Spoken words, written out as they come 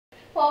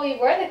Well, we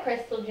were the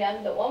crystal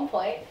gems at one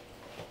point.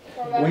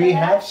 Remember We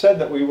that? have said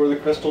that we were the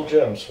crystal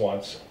gems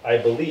once. I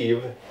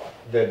believe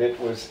that it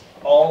was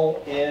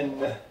all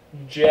in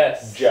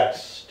jest.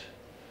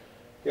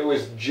 It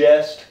was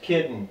just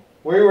kidding.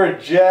 We were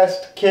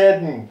just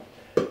kidding.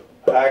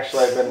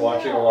 Actually, I've been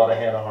watching a lot of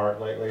Hannah Hart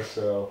lately,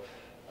 so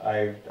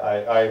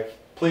I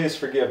please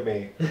forgive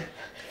me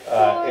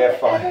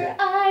if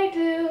I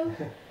do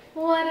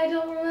when I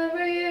don't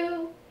remember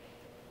you.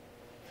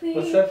 Please.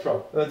 What's that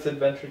from? That's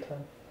Adventure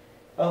Time.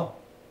 Oh.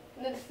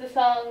 That's the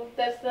song.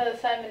 That's the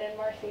Simon and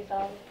Marcy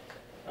song.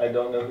 I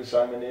don't know who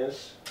Simon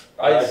is.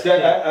 I don't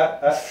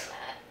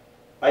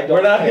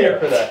We're not care. here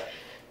for that.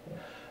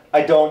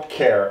 I don't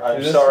care. I'm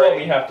this sorry. This is what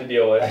we have to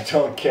deal with. I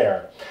don't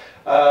care.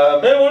 I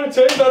want to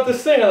tell you about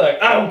this thing. I'm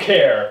like, I don't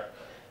care.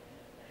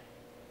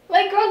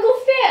 Like Uncle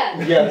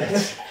Stan. Yeah,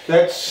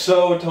 that's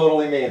so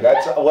totally me.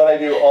 That's what I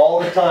do all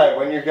the time.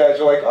 When you guys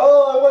are like,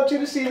 "Oh, I want you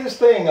to see this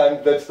thing,"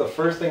 that's the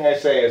first thing I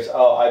say is,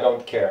 "Oh, I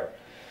don't care."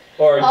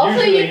 Or also,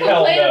 usually, you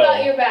complain hell no.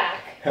 about your back.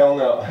 Hell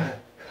no.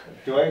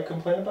 Do I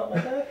complain about my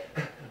back?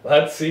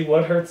 Let's see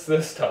what hurts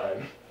this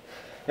time.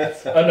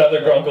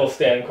 Another Grunkle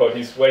Stan quote.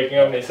 He's waking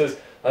up and he says,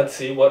 "Let's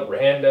see what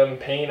random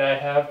pain I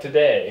have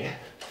today."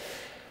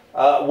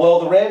 Well,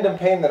 the random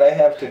pain that I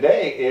have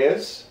today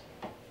is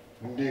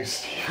new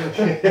Stephen.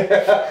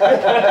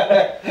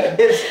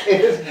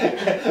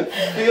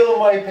 Feel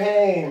my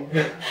pain.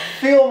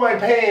 Feel my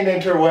pain,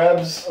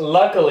 interwebs.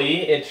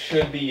 Luckily, it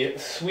should be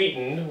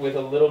sweetened with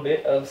a little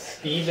bit of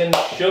Steven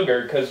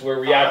sugar because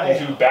we're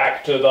reacting to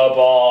Back to the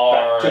Barn.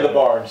 Back to the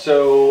Barn.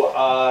 So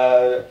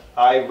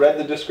I read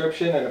the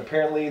description, and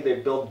apparently they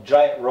build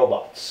giant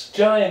robots.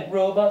 Giant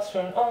robots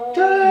from all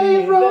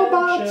Giant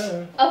robots.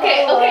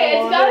 Okay,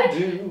 it's gotta.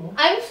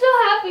 I'm so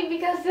happy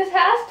because this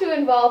has to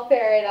involve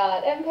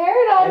Peridot, and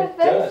Peridot has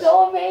been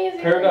so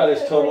amazing. Peridot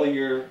is totally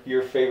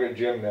your favorite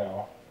gym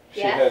now. She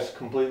Yes. has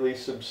completely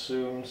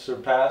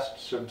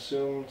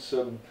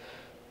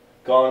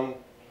gone,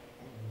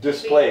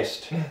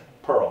 displaced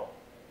Pearl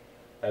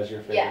as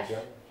your favorite Yes.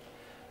 gym.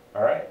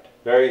 All right,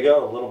 there you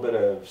go. A little bit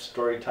of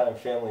Storytime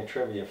family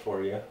trivia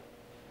for you.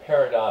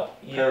 Peridot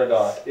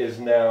is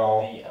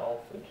now the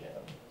alpha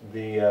gem.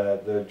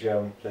 The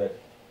gem that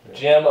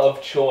Gem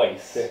of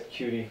choice. that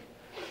Cutie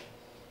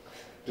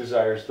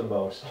desires the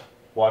most,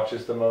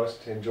 watches the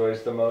most,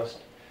 enjoys the most,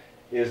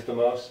 is the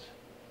most.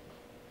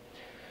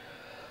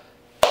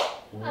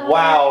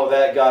 Wow,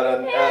 that got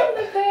an. All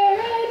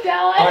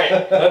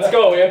right, let's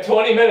go. We have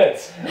 20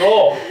 minutes.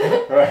 Roll.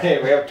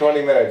 Right, we have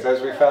 20 minutes, as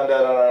we found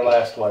out on our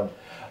last one.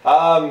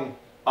 I'm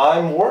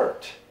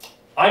worked.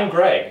 I'm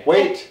Greg.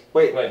 Wait,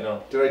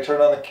 no. Did I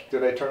turn on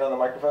the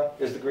microphone?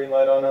 Is the green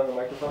light on the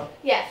microphone?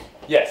 Yes.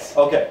 Yes.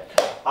 Okay.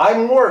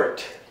 I'm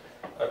worked.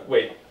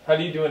 Wait, how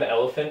do you do an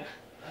elephant?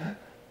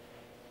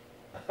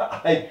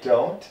 I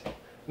don't.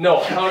 No,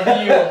 how do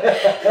you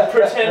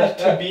pretend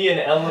to be an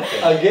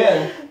elephant?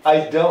 Again,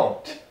 I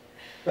don't.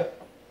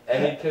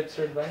 Any tips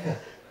or advice?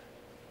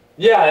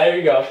 Yeah, there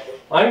you go.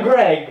 I'm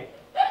Greg.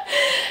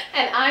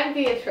 And I'm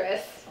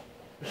Beatrice.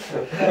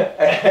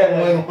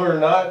 And when we're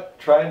not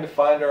trying to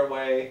find our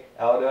way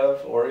out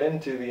of or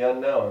into the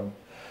unknown,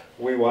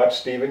 we watch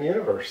Steven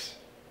Universe.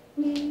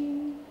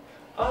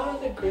 Are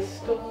the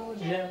crystal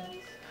gems?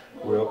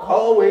 We'll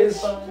always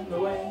find the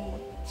way.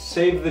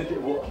 save the...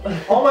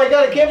 Oh my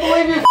god, I can't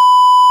believe you...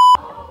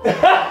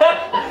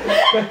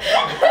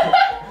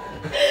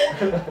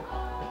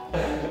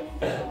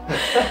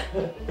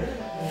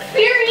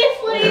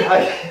 Seriously?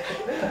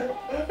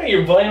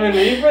 You're blaming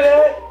me for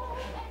that?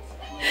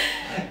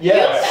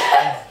 Yes. You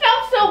messed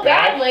up so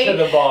Back badly to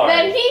the barn.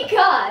 that he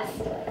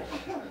cussed.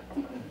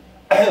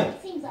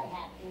 It seems I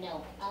have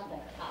no other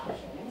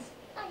options.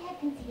 I have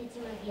conceded to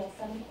reveal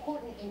some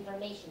important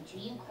information to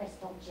you,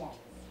 Crystal Gems.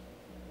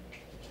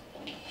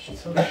 She's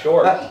so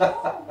short.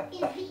 Home is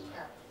the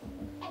Earth.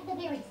 At the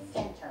very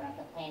center of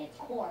the planet's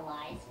core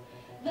lies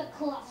the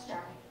cluster.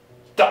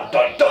 Dun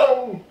dun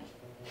dun!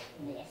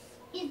 This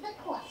is the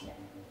cluster,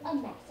 a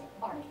massive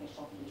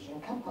artificial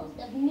fusion composed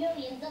of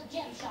millions of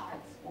gem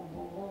shards. What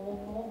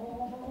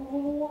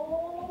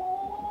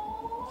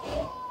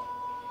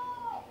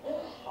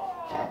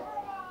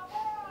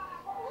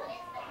is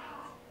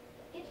that?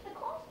 It's the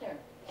cluster.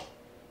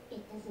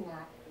 It does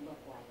not look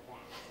like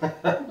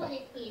that. But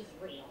it is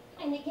real,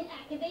 and it can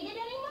activate at any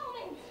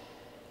moment.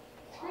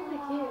 It's really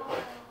cute.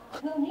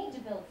 We'll need to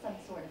build some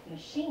sort of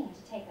machine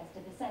to take us to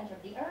the center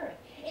of the Earth.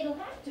 It'll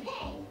have to...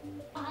 Hey,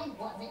 I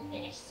wasn't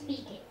finished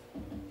speaking.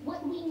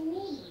 What we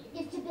need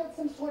is to build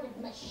some sort of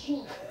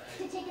machine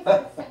to take us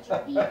to the center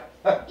of the Earth.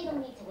 It'll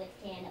need to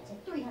withstand up to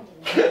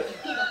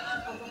 350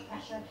 gigapascals of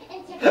pressure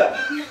and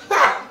temperatures of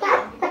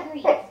 500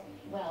 degrees.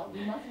 Well, we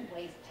mustn't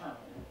waste time.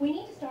 We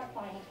need to start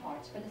finding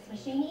parts for this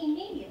machine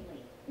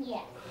immediately.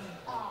 Yes,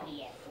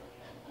 obviously.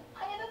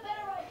 I have a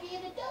better idea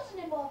that doesn't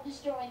involve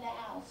destroying the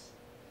house.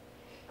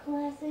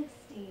 Classic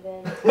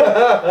Steven.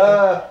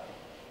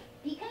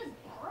 Because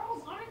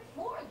pearls aren't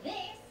for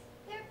this.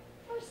 They're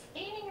for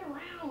standing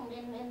around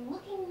and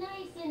looking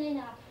nice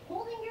and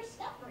holding your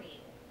stuff for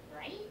you,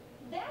 right?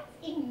 That's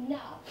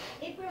enough.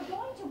 If we're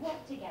going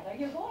work together,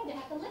 you're going to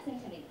have to listen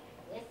to me.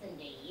 Listen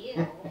to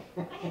you.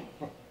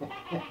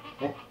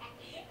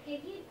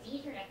 Did you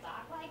teach her to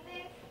talk like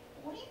this?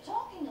 What are you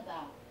talking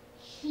about?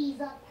 She's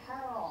a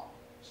pearl.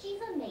 She's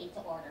a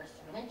made-to-order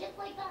servant, just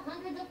like the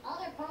hundreds of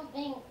other pearls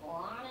being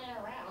flaunted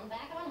around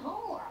back on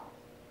Homeworld.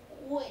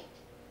 Wait,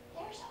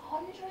 there's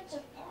hundreds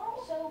of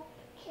pearls? So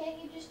can't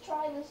you just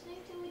try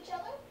listening to each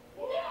other?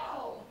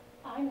 No!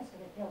 I'm as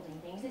good at building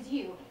things as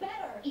you.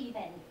 Better,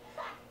 even.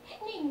 Ha!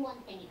 Name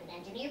one thing you can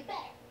engineer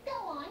better. Go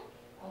on.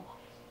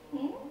 Robots.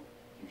 Hmm?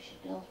 You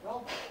should build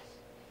robots.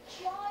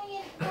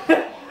 Giant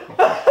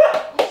robots.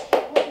 Let's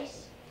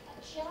race. A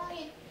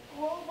giant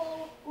robo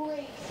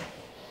race.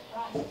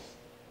 Prizes.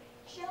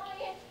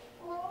 Giant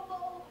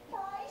robo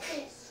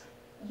prizes.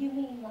 You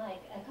mean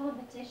like a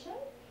competition?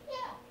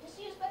 Yeah, just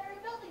use better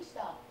at building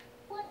stuff.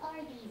 What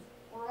are these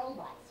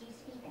robots you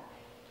speak of?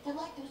 They're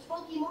like those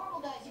funky marble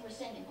guys you were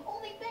sending,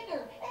 only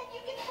bigger, and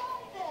you can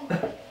ride them.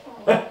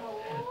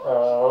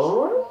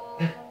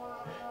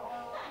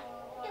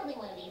 Building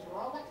one of these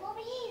robots will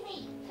be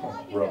easy. And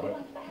I can Robot. build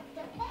one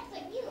faster, faster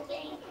than you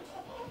think.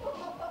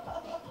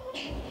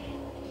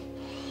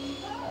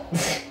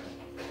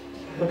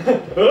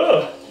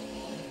 Ugh.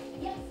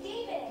 Yo,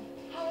 Steven,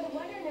 how are the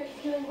Wonder Nerds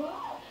doing?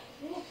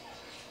 What's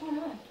going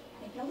on?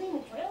 They building the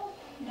drill?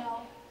 No,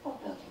 we're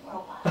building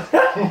robots.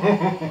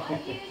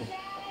 What you say?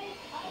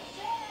 I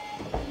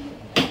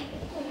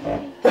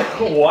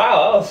said. Wow,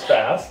 that was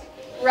fast.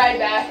 Right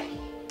back.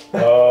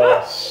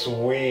 Oh,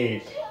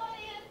 sweet.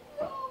 Giant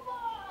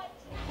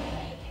robots.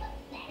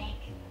 Pathetic.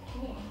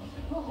 Now,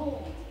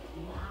 behold,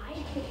 my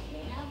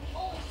vision of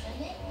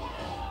ultimate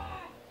power.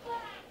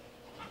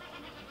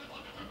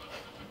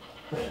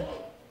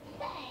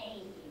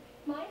 Hey,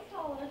 mine's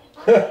taller.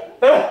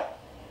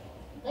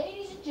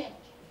 Ladies and gentlemen,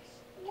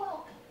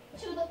 welcome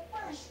to the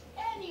first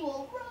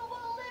annual Robo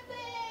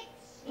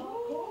Olympics.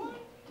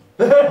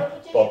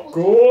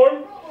 Popcorn.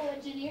 Robo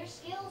engineer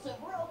skills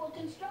of robo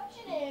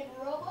construction and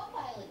robo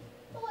pilot.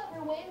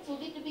 Whoever wins will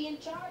get to be in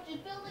charge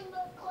of building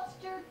the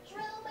cluster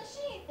drill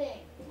machine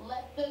thing.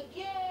 Let the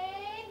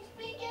games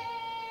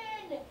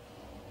begin.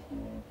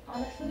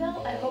 Honestly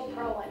though, I hope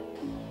Pearl wins.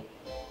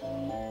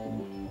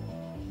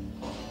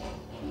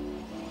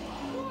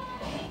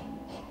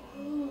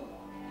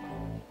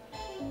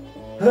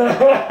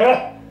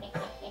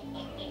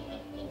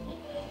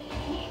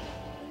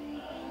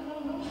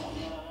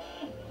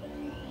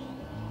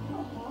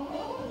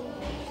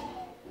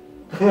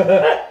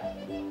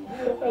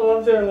 I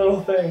love their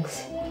little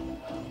things.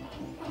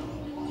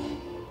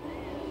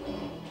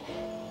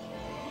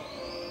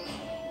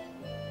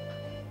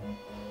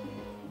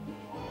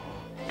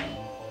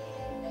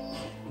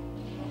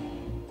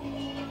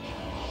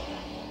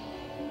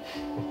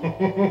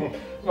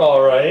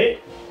 All right.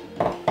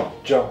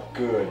 Jump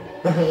good.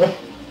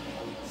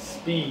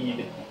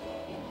 Speed.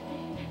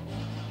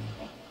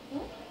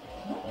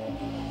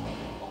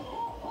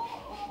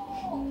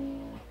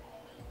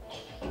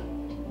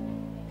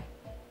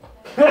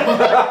 I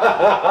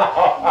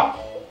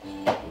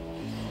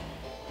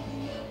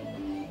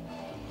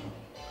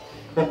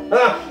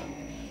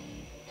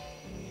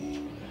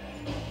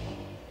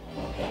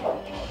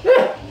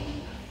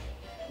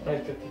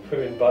like that they put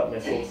in butt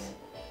missiles.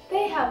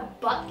 They have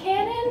butt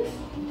cannons?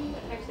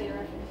 Actually, a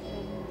reference.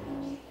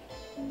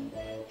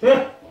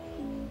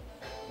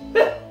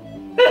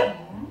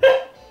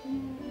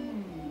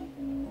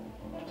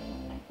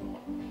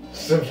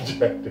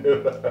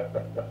 Subjective.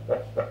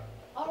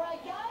 All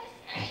right, guys,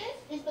 this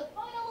is the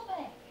final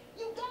event.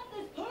 You got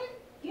this, Pig.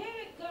 Get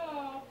it,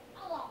 girl.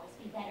 I'll always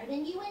be better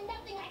than you, and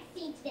nothing I've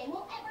seen today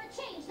will ever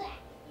change that.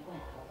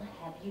 Well,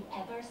 have you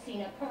ever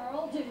seen a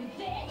pearl do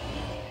this?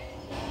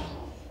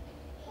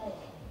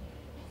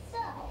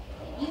 So,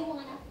 you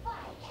want to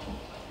fight?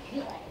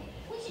 Good.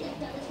 We should have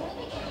done this from the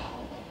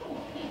beginning.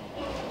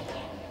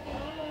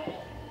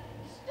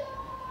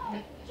 Stop!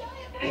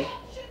 Giant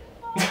robot shouldn't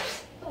fight.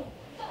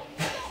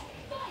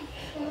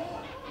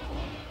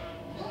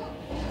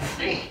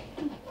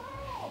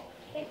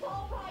 It's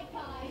all right,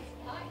 guys.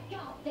 I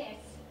got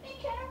this. Be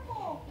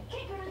careful.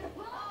 Kick her in the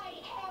butt. I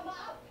am a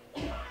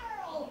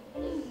pearl.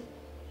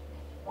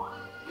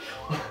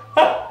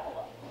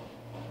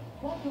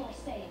 What you're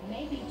saying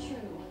may be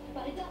true,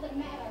 but it doesn't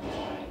matter.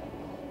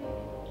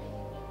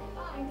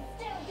 I'm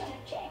still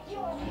gonna kick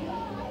your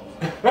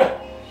butt.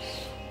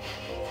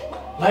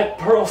 Let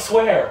Pearl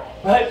swear.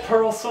 Let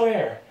Pearl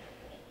swear.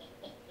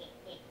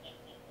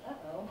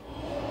 Uh-oh.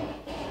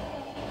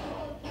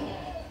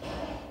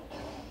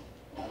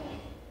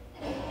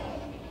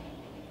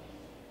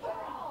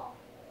 Pearl.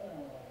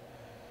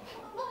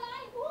 But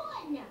I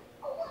won!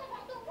 What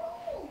about the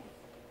rules?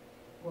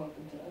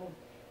 Welcome to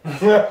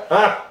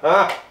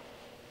Earth.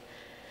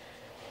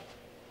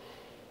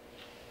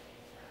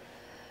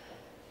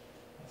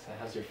 So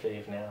how's your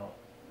fave now?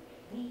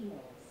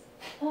 Wheels.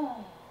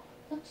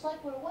 Looks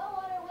like we're well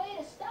on our way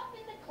to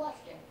stopping the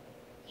cluster.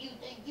 You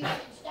think you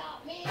can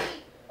stop me?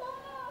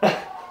 Oh,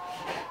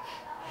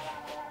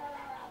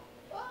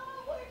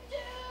 we're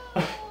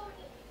doomed!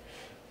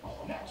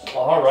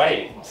 All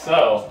right.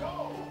 So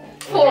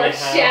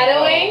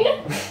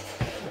Foreshadowing.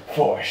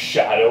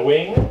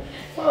 Foreshadowing.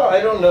 Well,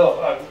 I don't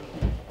know.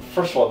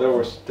 First of all, there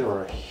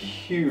were a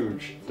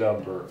huge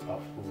number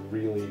of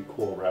really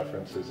cool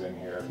references in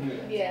here.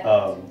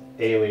 Yeah.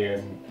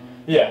 Alien.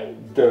 Yeah.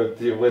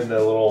 When the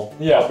little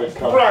puppet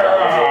comes out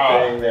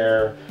of the thing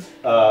there,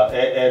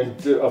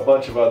 and a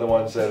bunch of other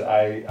ones that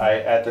I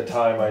at the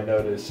time I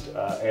noticed,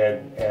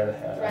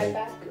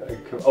 Rideback.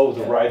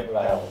 The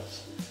Rideback.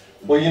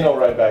 Well, you know,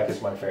 Rideback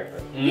is my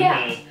favorite.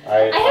 Yeah.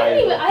 I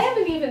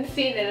haven't even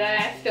seen it,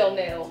 and I still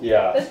knew.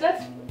 Yeah.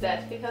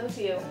 That's because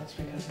of you. That's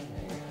because of me.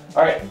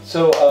 All right,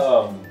 so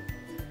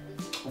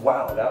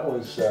wow, that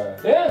was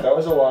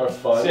a lot of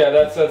fun. So yeah,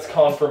 that's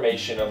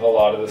confirmation of a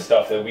lot of the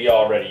stuff that we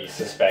already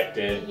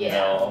suspected. Yeah. You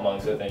know,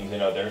 amongst the things, you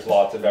know, there's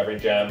lots of every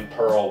gem.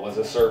 Pearl was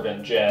a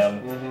servant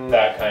gem,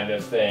 that kind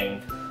of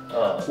thing.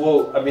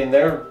 Well, I mean,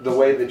 the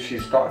way that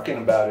she's talking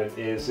about it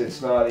is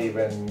it's not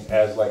even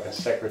as like a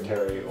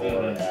secretary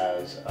or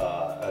as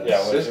an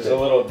assistant. Which is a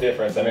little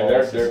different than what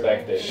was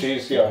suspected.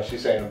 She's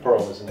saying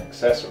Pearl is an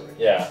accessory.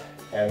 Yeah.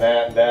 And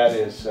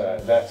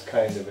that's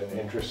kind of an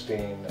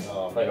interesting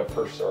like a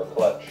purse or a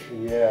clutch.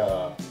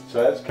 Yeah.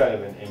 So that's kind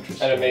of an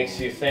interesting. And it makes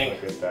you think,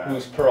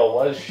 whose Pearl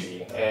was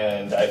she?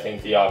 And I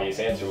think the obvious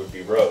answer would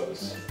be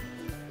Rose.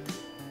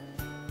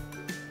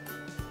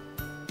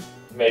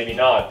 Maybe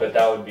not, but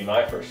that would be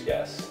my first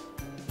guess.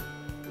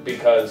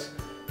 Because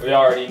we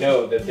already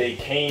know that they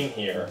came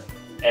here,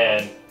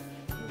 and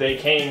they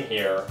came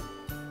here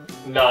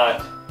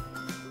not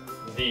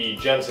the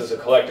gems as a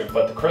collective,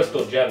 but the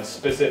crystal gems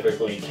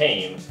specifically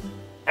came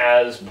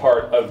as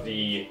part of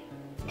the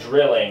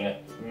drilling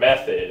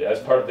method, as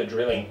part of the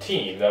drilling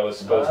team that was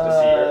supposed to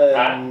see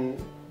her.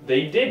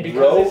 They did,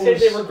 because they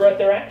said they regret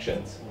their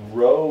actions.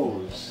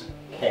 Rose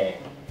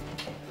came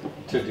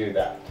to do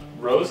that.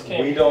 Rose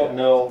came. We don't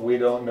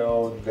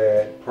know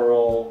that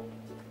Pearl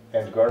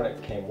and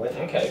Garnet came with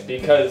them. Okay,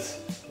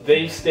 because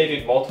they've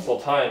stated multiple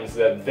times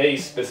that they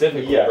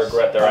specifically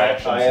regret their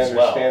actions as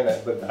well. I understand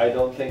that, but I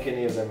don't think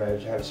any of them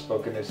have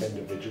spoken as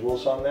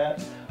individuals on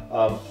that.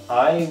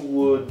 I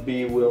would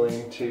be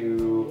willing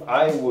to.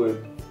 I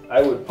would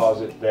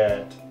posit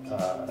that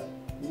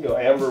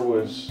Amber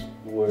was.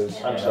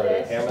 I'm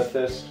sorry,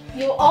 Amethyst.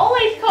 You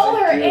always call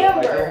her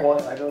Amber.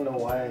 I don't know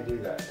why I do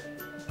that.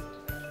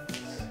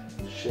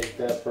 Shake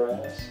that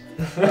brass.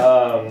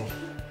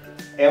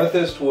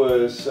 Amethyst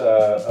was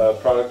a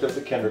product of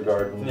the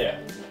kindergarten. Yeah.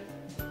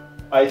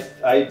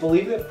 I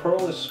believe that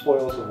Pearl is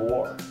spoils of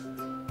war.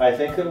 I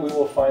think that we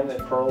will find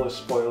that Pearl is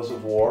spoils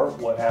of war.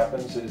 What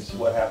happened is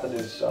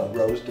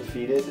Rose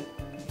defeated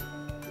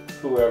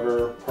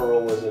whoever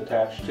Pearl was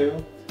attached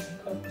to,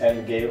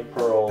 and gave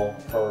Pearl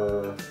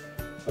her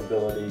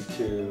ability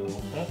to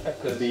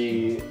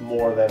be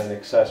more than an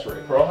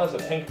accessory. Pearl has a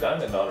pink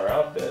diamond on her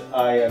outfit.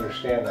 I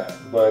understand that,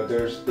 but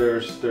there's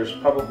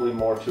probably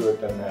more to it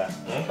than that.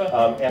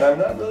 Okay. And I'm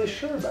not really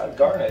sure about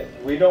Garnet.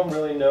 We don't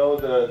really know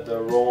the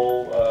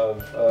role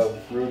of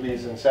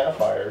rubies and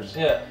sapphires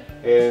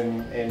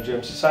in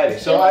Gem Society.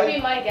 So it would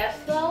be my guess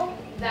though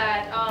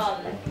that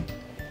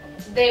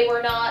they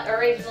were not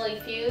originally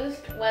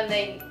fused when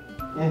they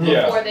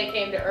before they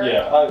came to Earth.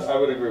 Yeah, I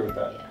would agree with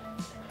that.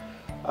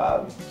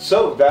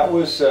 So that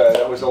was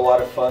a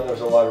lot of fun. There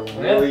was a lot of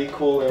really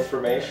cool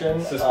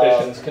information.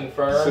 Suspicions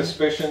confirmed.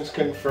 Suspicions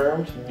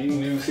confirmed.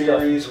 New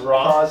theories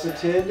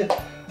posited.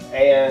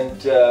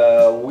 And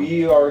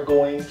we are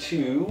going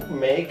to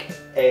make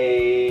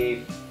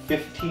a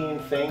 15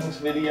 things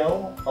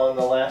video on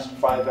the last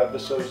 5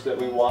 episodes that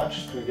we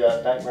watched. We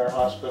got Nightmare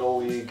Hospital.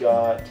 We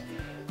got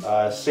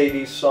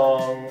Sadie's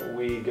Song.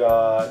 We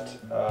got.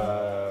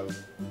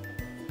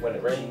 When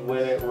It Rains.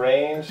 When It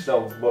Rains.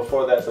 No,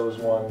 before that there was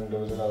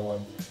another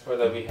one. Or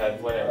that we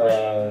had When It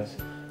Rains.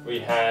 We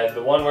had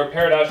the one where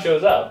Paradox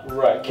shows up.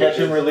 Right. Catch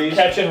and Release.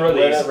 Catch and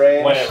Release.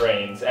 When It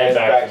Rains. And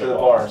Back to the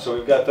Barn. So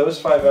we've got those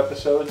 5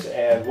 episodes,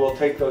 and we'll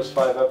take those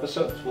 5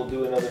 episodes. We'll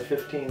do another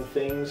 15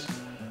 things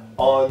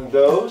on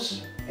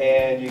those,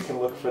 and you can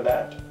look for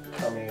that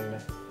coming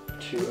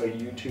to a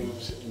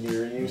YouTube's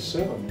near you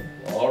soon.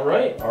 All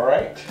right.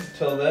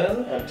 Till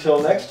then.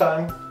 Until next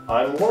time,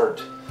 I'm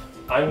Wirt.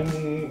 I'm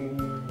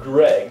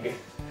Greg.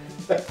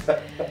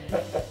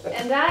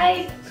 And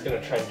I was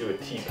gonna try and do a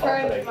teapot,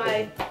 turned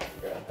my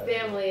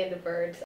family into birds.